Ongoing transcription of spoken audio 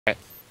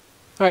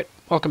Alright,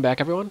 welcome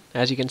back everyone.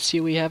 As you can see,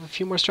 we have a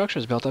few more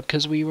structures built up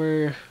because we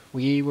were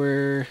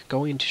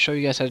going to show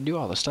you guys how to do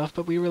all this stuff,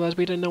 but we realized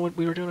we didn't know what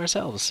we were doing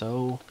ourselves,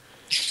 so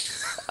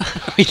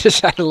we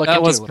decided to look That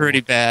into it was a little more.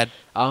 pretty bad.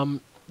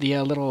 The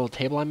little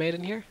table I made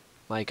in here,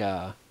 like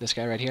this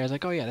guy right here, I was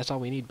like, oh yeah, that's all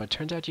we need, but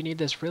turns out you need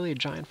this really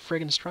giant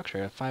friggin'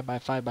 structure, 5 by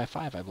 5 by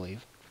 5, I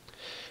believe,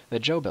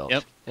 that Joe built.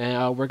 Yep.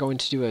 And we're going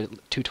to do a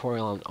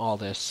tutorial on all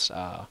this,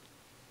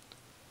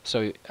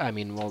 so, I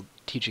mean, we'll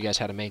teach you guys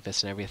how to make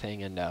this and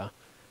everything, and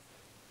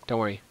don't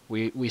worry,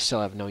 we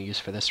still have no use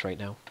for this right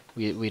now.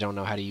 We don't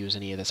know how to use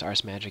any of this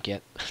Arse Magic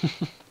yet.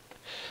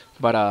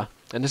 But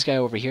and this guy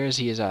over here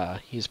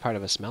he's part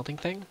of a smelting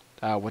thing.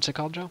 What's it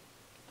called, Joe?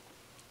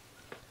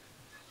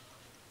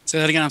 Say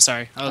that again. I'm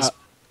sorry. I Uh, was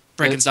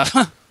breaking it,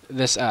 stuff.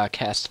 this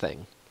cast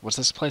thing. What's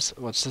this place?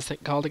 What's this thing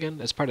called again?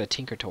 It's part of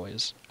Tinker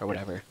Toys or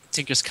whatever.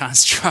 Tinker's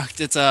Construct.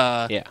 It's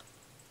Yeah.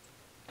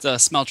 a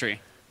smeltery.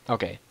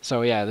 Okay.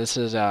 So yeah, this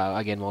is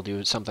again we'll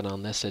do something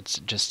on this. It's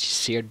just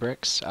seared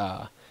bricks,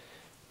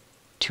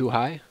 2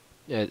 high.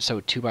 So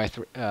 2 by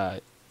 3,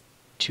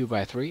 2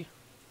 by 3,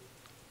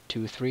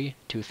 2 3,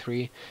 2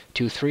 3,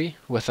 2 3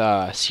 with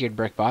a seared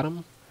brick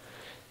bottom.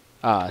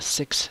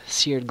 6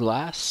 seared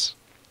glass,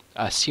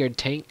 a seared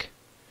tank,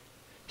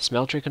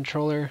 smeltery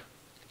controller,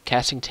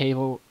 casting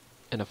table,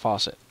 and a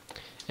faucet.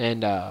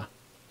 And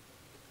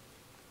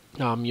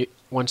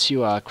once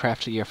you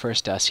craft your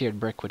first seared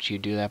brick, which you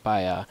do that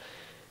by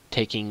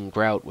taking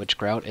grout, which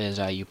grout is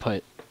you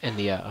put in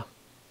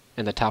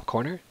the top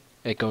corner.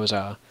 It goes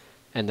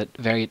and the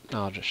very.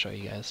 I'll just show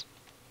you guys.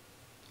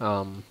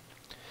 Um,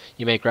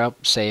 you make grout.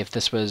 Say if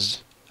this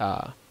was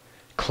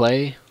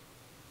clay,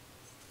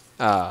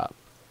 uh,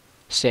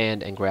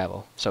 sand, and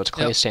gravel. So it's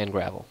clay, Yep. sand,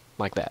 gravel,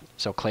 like that.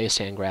 So clay,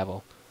 sand,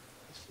 gravel.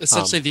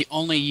 Essentially the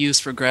only use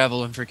for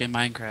gravel in freaking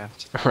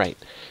Minecraft. Right.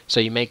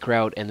 So you make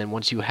grout, and then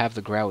once you have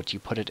the grout, you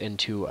put it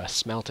into a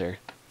smelter,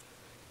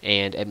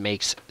 and it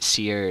makes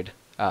seared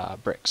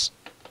bricks.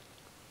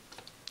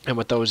 And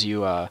with those,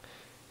 you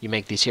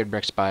make these seared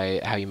bricks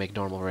by how you make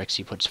normal bricks.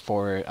 You put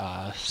 4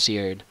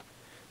 seared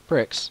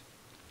bricks.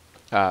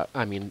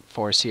 I mean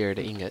 4 seared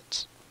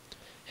ingots.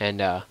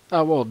 And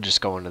we'll just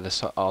go into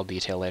this all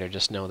detail later.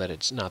 Just know that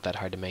it's not that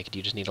hard to make.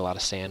 You just need a lot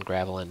of sand,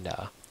 gravel, and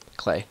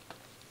clay.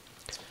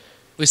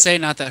 We say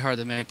not that hard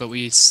to make, but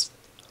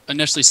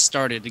initially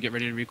started to get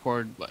ready to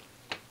record, what,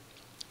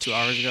 2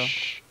 hours ago?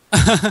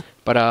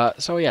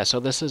 But so yeah, so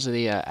this is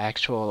the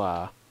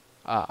actual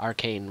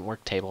arcane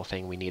work table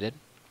thing we needed.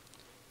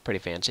 Pretty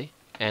fancy.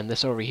 And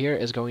this over here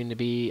is going to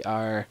be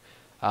our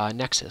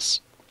nexus,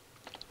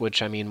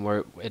 which I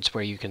mean, it's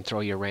where you can throw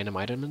your random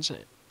items in,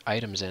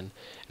 and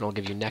it'll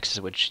give you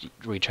nexus, which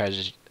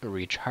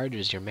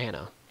recharges your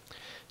mana.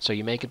 So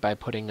you make it by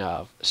putting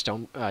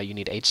stone. You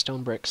need 8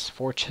 stone bricks,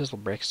 4 chisel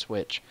bricks,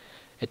 which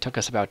it took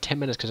us about 10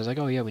 minutes because I was like,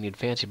 oh yeah, we need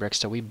fancy bricks.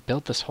 So we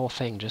built this whole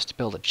thing just to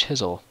build a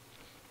chisel.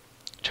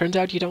 Turns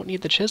out you don't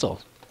need the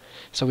chisel.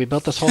 So we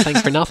built this whole thing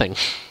for nothing.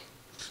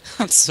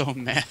 I'm so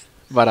mad.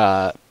 But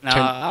Now,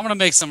 I'm going to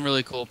make some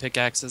really cool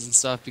pickaxes and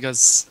stuff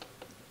because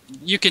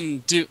you can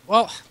do...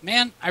 Well,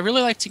 man, I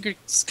really like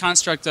Tinker's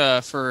Construct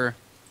for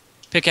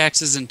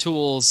pickaxes and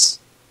tools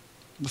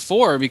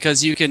before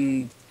because you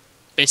can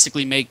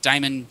basically make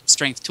diamond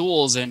strength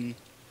tools and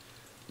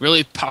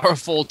really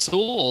powerful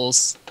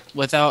tools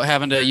without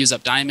having to use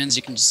up diamonds.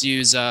 You can just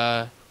use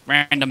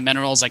random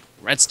minerals like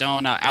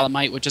redstone,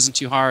 alamite, which isn't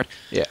too hard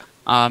yeah.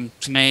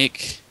 to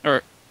make.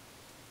 Or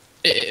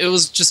it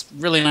was just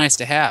really nice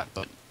to have.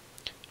 But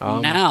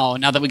now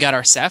that we got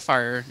our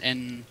sapphire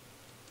and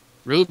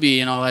ruby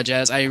and all that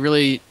jazz, I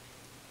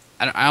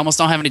almost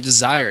don't have any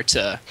desire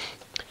to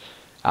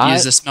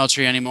use the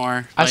smeltery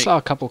anymore. I saw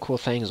a couple cool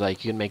things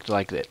like you can make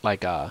like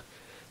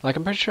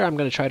I'm pretty sure I'm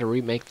gonna try to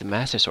remake the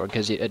Master Sword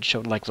because it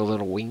showed like the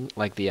little wing,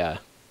 like the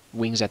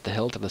wings at the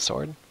hilt of the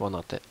sword. Well,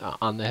 not the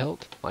on the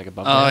hilt, like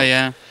above the Oh hilt.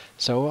 yeah.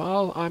 So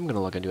I'm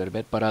gonna look into it a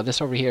bit. But this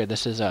over here,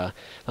 this is like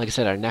I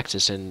said, our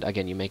nexus, and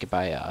again you make it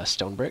by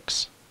stone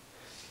bricks.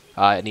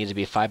 It needs to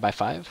be 5 by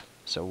 5.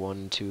 So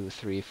 1, 2,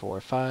 3,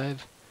 4,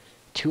 5.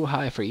 2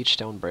 high for each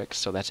stone brick.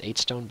 So that's 8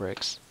 stone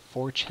bricks.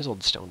 4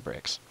 chiseled stone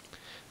bricks,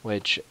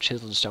 which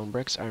chiseled stone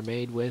bricks are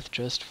made with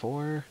just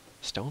 4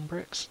 stone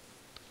bricks.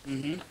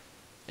 Mm-hmm.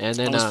 And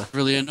That then was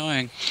really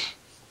annoying.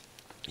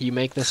 you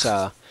make this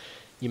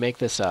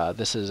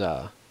this is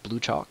blue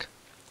chalk,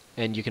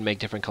 and you can make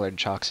different colored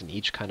chalks, and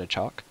each kind of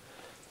chalk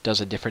does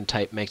a different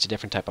type, makes a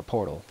different type of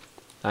portal.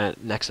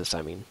 Nexus,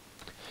 I mean.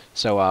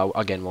 So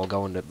again, we'll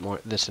go into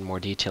this in more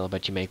detail,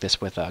 but you make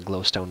this with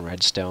glowstone,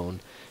 redstone,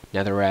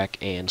 netherrack,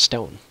 and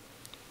stone.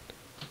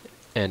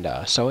 And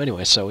so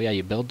anyway, so yeah,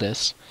 you build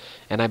this,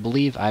 and I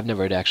believe I've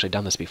never actually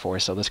done this before,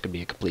 so this could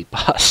be a complete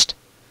bust.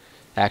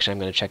 Actually, I'm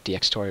going to check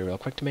DxTory real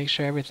quick to make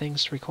sure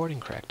everything's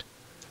recording correct.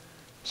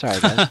 Sorry,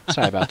 guys.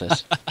 Sorry about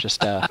this.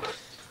 Just,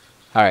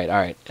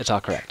 alright, it's all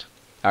correct.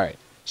 Alright,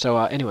 so,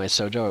 anyway,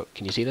 so, Joe,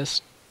 can you see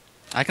this?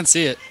 I can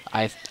see it.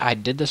 I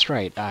did this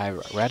right. I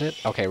read it.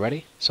 Okay,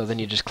 ready? So then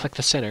you just click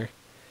the center.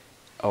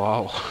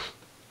 Oh,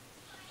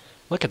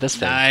 look at this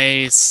thing.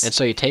 Nice. And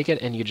so you take it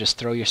and you just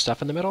throw your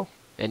stuff in the middle,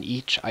 and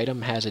each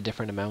item has a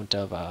different amount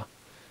of, well,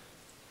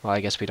 I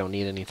guess we don't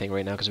need anything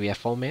right now because we have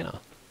full mana.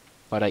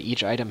 But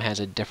each item has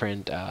a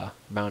different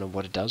amount of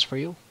what it does for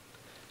you.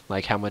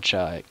 Like how much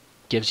it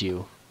gives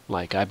you.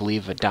 Like, I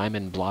believe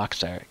diamond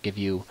blocks give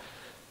you,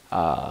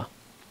 like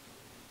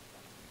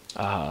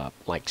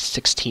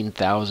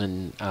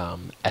 16,000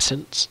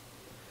 essence.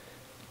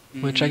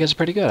 Which I guess is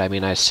pretty good. I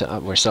mean,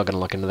 we're still going to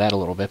look into that a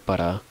little bit,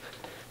 but,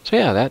 so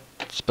yeah,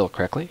 that's built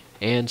correctly.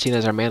 And seeing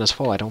as our mana's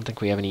full, I don't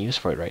think we have any use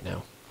for it right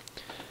now.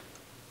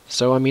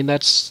 So, I mean,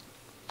 that's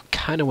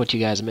kind of what you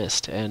guys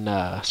missed. And,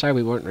 sorry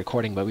we weren't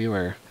recording, but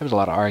there was a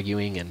lot of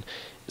arguing, and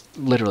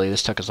literally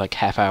this took us like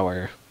half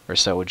hour or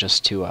so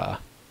just to,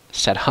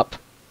 set up.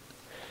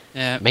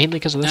 Yeah. Mainly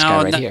because of this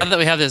guy right here. Now that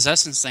we have this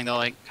essence thing, though,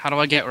 like, how do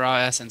I get raw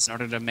essence in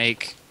order to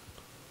make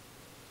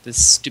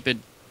this stupid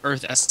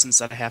earth essence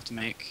that I have to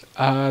make?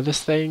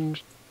 This thing,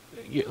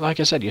 like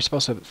I said, you're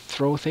supposed to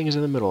throw things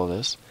in the middle of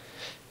this,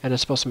 and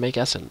it's supposed to make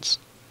essence.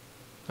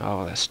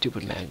 Oh, that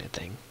stupid magnet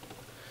thing.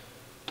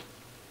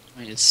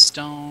 I need a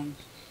stone.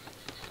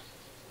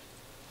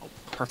 Oh,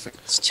 perfect.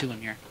 There's 2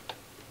 in here.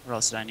 What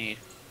else did I need?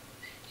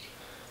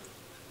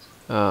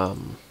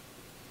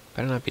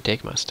 Better not be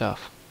taking my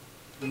stuff.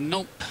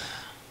 Nope.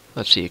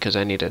 Let's see, because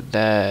I needed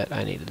that,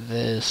 I needed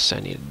this, I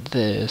needed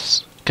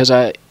this.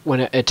 Because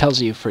when it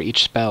tells you for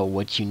each spell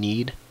what you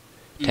need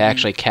to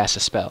actually cast a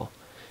spell.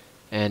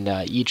 And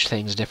each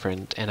thing's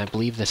different, and I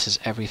believe this is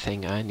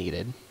everything I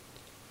needed.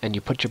 And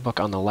you put your book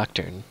on the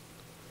lectern.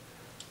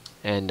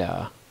 And,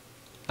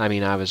 I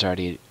mean, I was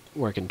already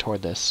working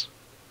toward this.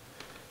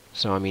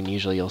 So, I mean,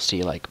 usually you'll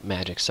see, like,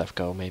 magic stuff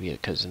go, maybe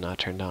because it's not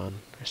turned on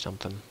or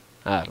something.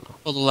 I don't know.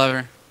 Pull the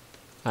lever.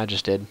 I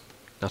just did.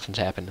 Nothing's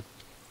happened.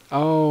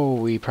 Oh,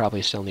 we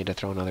probably still need to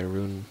throw another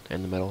rune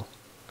in the middle.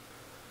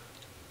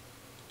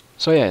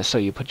 So yeah, so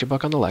you put your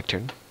book on the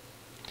lectern.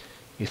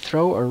 You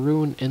throw a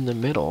rune in the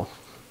middle.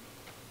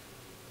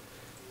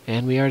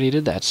 And we already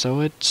did that,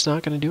 so it's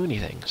not going to do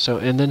anything. So,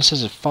 and then it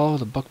says follow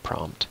the book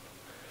prompt.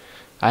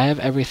 I have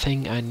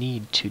everything I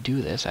need to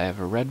do this. I have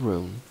a red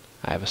rune.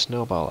 I have a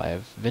snowball. I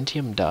have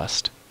Vintium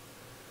dust.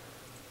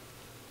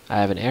 I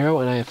have an arrow,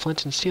 and I have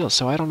flint and steel,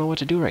 so I don't know what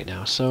to do right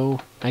now.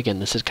 So, again,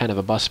 this is kind of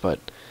a bust, but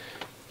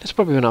that's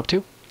what we've been up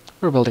to.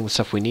 We're building the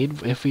stuff we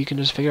need if we can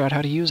just figure out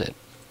how to use it.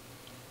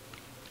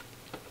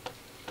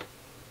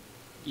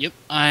 Yep,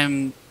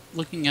 I'm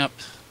looking up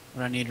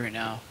what I need right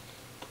now.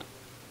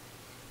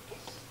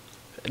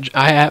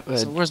 I have.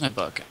 So where's my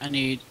book? I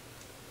need...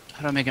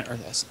 How do I make an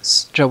earth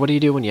essence? Joe, what do you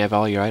do when you have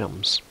all your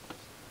items?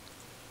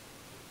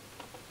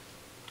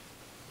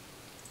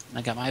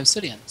 I got my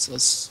obsidian, so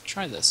let's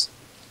try this.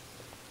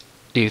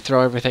 Do you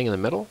throw everything in the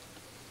middle?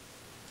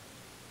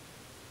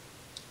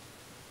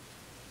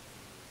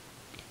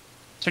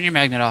 Turn your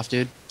magnet off,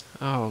 dude.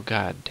 Oh,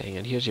 god dang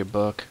it. Here's your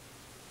book.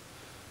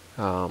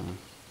 I don't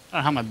know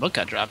how my book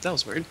got dropped. That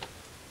was weird.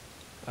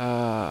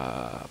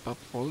 Boop,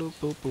 boop,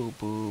 boop, boop,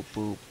 boop,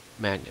 boop.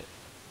 Magnet.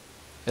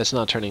 It's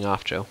not turning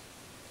off, Joe.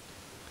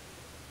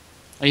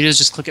 All you do is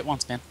just click it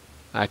once, man.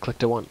 I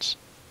clicked it once.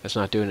 It's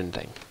not doing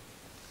anything.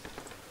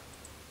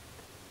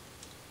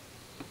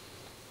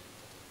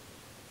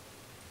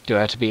 Do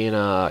I have to be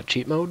in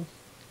cheat mode?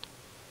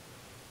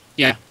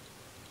 Yeah.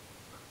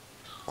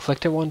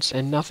 Clicked it once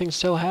and nothing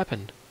still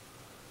happened.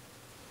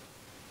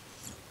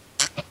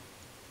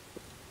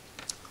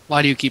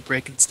 Why do you keep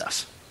breaking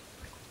stuff?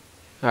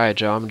 Alright,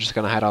 Joe, I'm just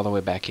gonna hide all the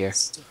way back here.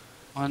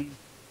 1,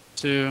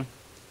 2,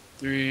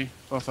 3,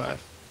 4,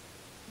 5.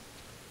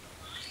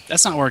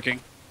 That's not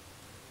working.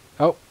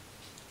 Oh.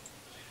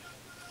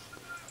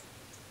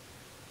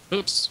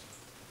 Oops.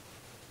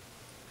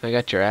 I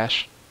got your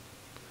ash.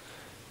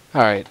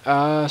 Alright,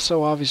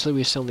 so obviously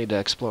we still need to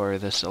explore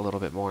this a little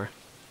bit more.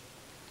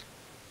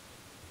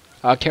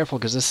 Careful,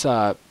 because this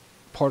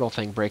portal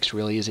thing breaks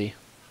real easy.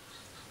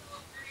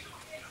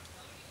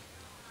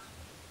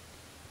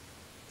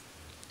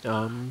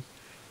 Thank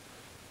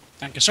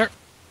you, sir.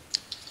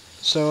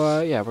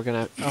 So, yeah, we're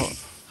gonna... Oh,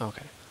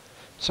 okay.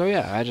 So,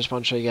 yeah, I just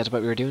want to show you guys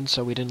what we were doing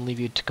so we didn't leave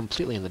you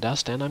completely in the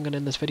dust, and I'm gonna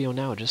end this video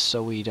now just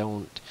so we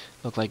don't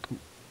look like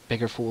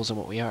bigger fools than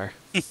what we are.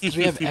 Because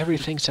we have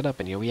everything set up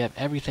in here. We have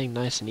everything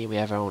nice and neat. We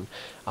have our own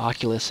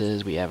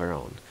Oculuses. We have our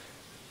own...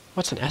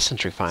 What's an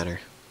essence refiner?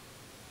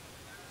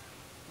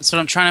 That's what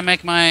I'm trying to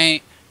make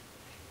my...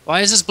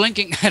 Why is this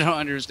blinking? I don't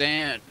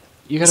understand.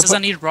 It says I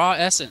need raw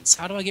essence.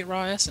 How do I get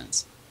raw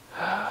essence?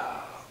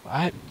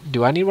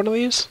 Do I need one of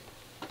these?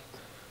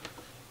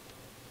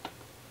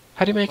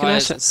 How do you make an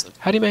essence?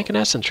 How do you make an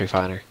essence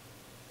refiner?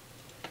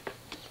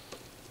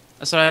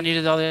 That's what I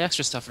needed all the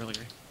extra stuff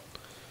earlier.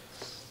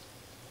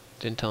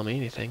 Didn't tell me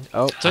anything.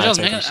 Oh,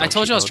 I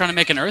told you I was trying to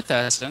make an earth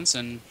essence,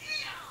 and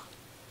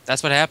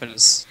that's what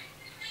happens.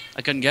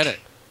 I couldn't get it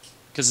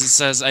because it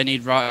says I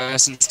need raw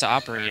essence to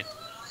operate.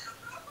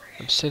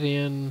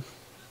 Obsidian.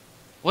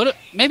 What?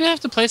 Maybe I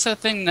have to place that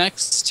thing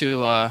next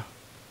to.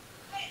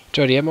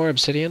 Joe, do you have more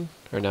obsidian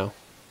or no?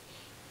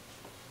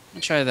 Let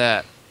me try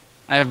that.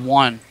 I have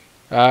 1.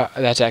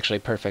 That's actually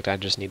perfect. I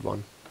just need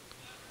 1.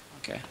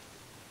 Okay.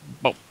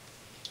 Boom.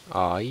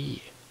 Aw, yeah.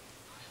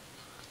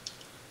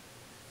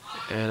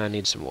 And I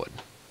need some wood.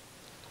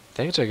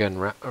 Things are getting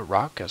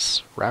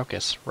raucous.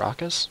 Raucous?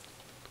 Racket.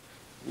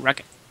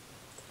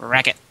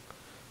 Racket.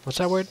 What's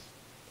that word?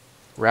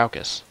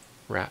 Raucous.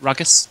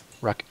 Ruckus?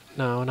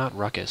 No, not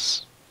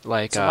ruckus.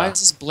 Like, So why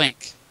does this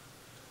blink?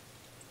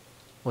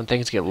 when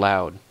things get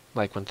loud.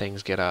 Like when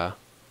things get,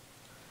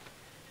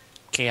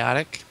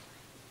 Chaotic?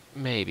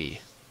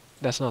 maybe.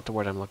 That's not the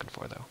word I'm looking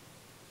for, though.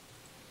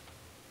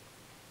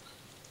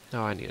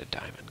 No, I need a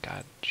diamond.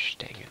 God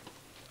dang it.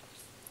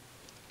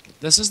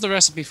 This is the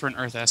recipe for an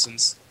earth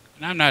essence,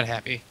 and I'm not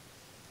happy.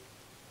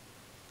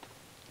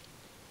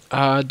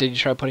 Did you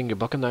try putting your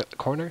book in that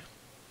corner?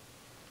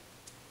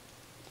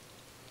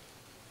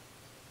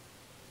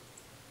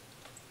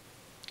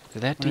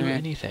 Did that do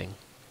anything?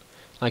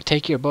 Like,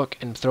 take your book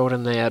and throw it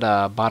in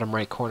that bottom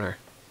right corner.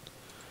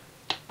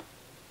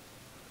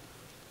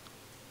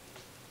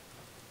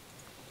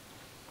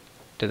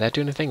 Did that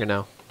do anything or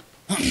no?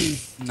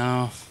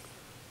 No.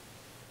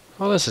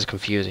 Well, this is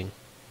confusing.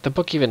 The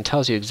book even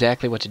tells you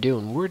exactly what to do,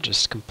 and we're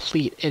just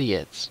complete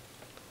idiots.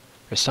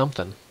 Or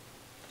something.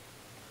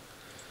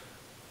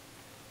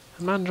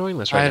 I'm not enjoying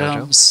this right now, Joe.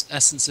 Items,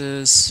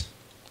 essences,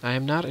 I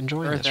am not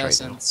enjoying earth this right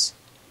essence.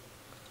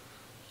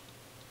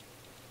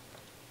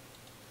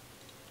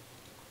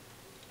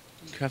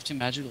 Crafting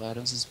magical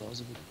items as well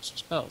as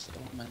spells.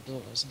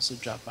 Elemental essences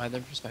drop by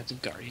their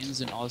respective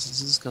guardians, and all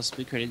essences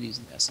customly created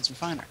using the essence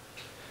refiner.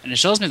 And it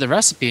shows me the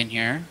recipe in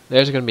here. now.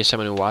 There's gonna be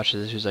someone who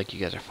watches this who's like, you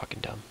guys are fucking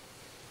dumb.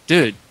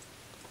 Dude.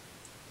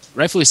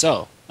 Rightfully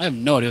so. I have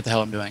no idea what the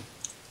hell I'm doing.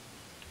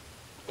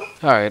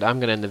 Alright, I'm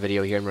gonna end the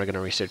video here and we're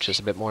gonna research this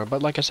a bit more,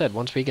 but like I said,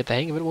 once we get the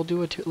hang of it, we'll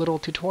do a little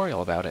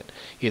tutorial about it.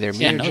 Either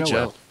me or Joe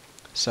will.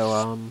 So,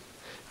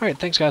 alright,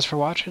 thanks guys for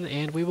watching,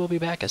 and we will be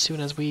back as soon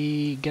as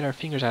we get our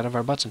fingers out of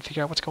our butts and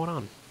figure out what's going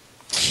on.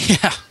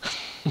 Yeah.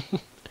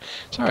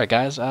 So alright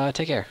guys,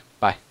 take care.